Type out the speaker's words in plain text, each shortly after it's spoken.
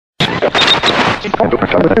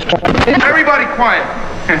Everybody quiet.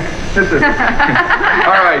 This is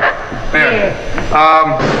all right. There.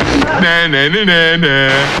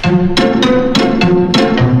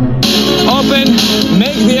 Open,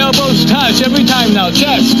 make the elbows touch every time now.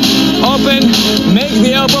 Chest. Open, make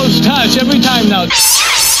the elbows touch every time now.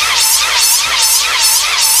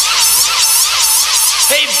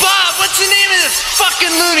 Hey Bob, what's the name of this fucking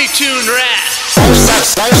Looney Tune rat?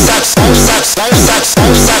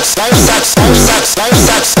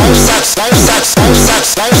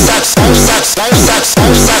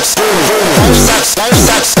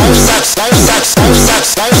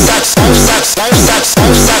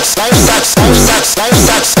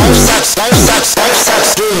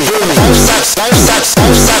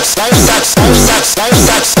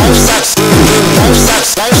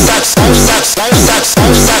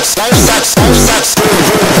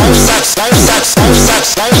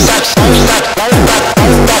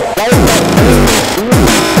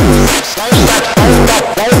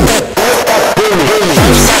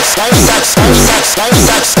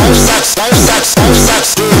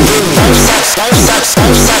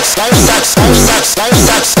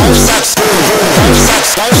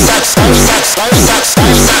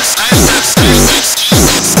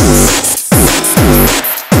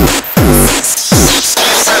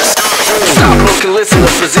 Listen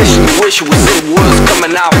to position you wish you was in. Words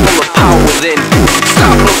coming out full of power within.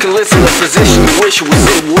 Stop looking, listen to position you wish you was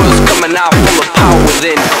in. Words coming out full of power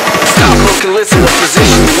within. Stop looking, listen to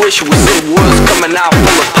position you wish you was in. Words coming out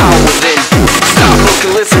full of power within. Stop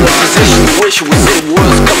looking, listen to position you wish you was in.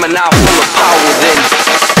 Words coming out full of power within.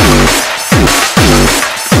 Stop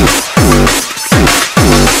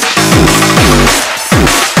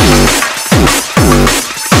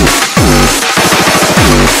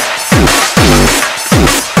looking, listen.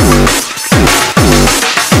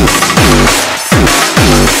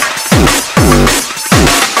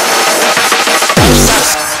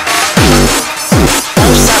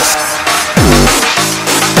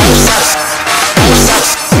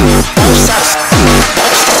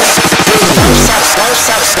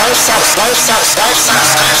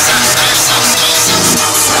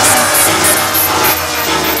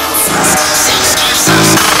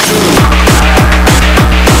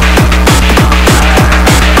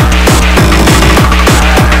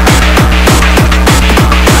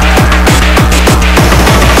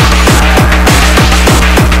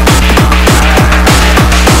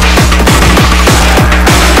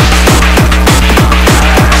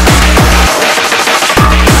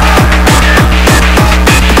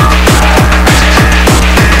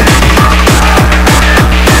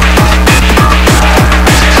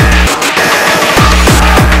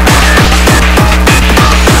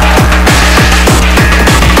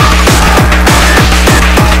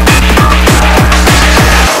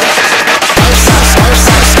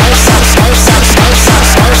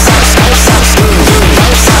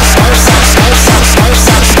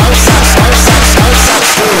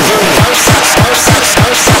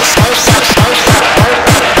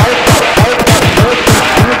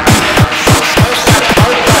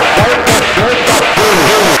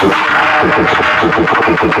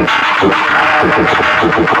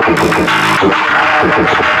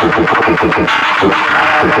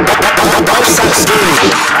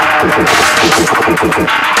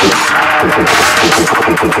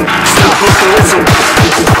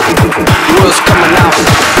 Words coming out.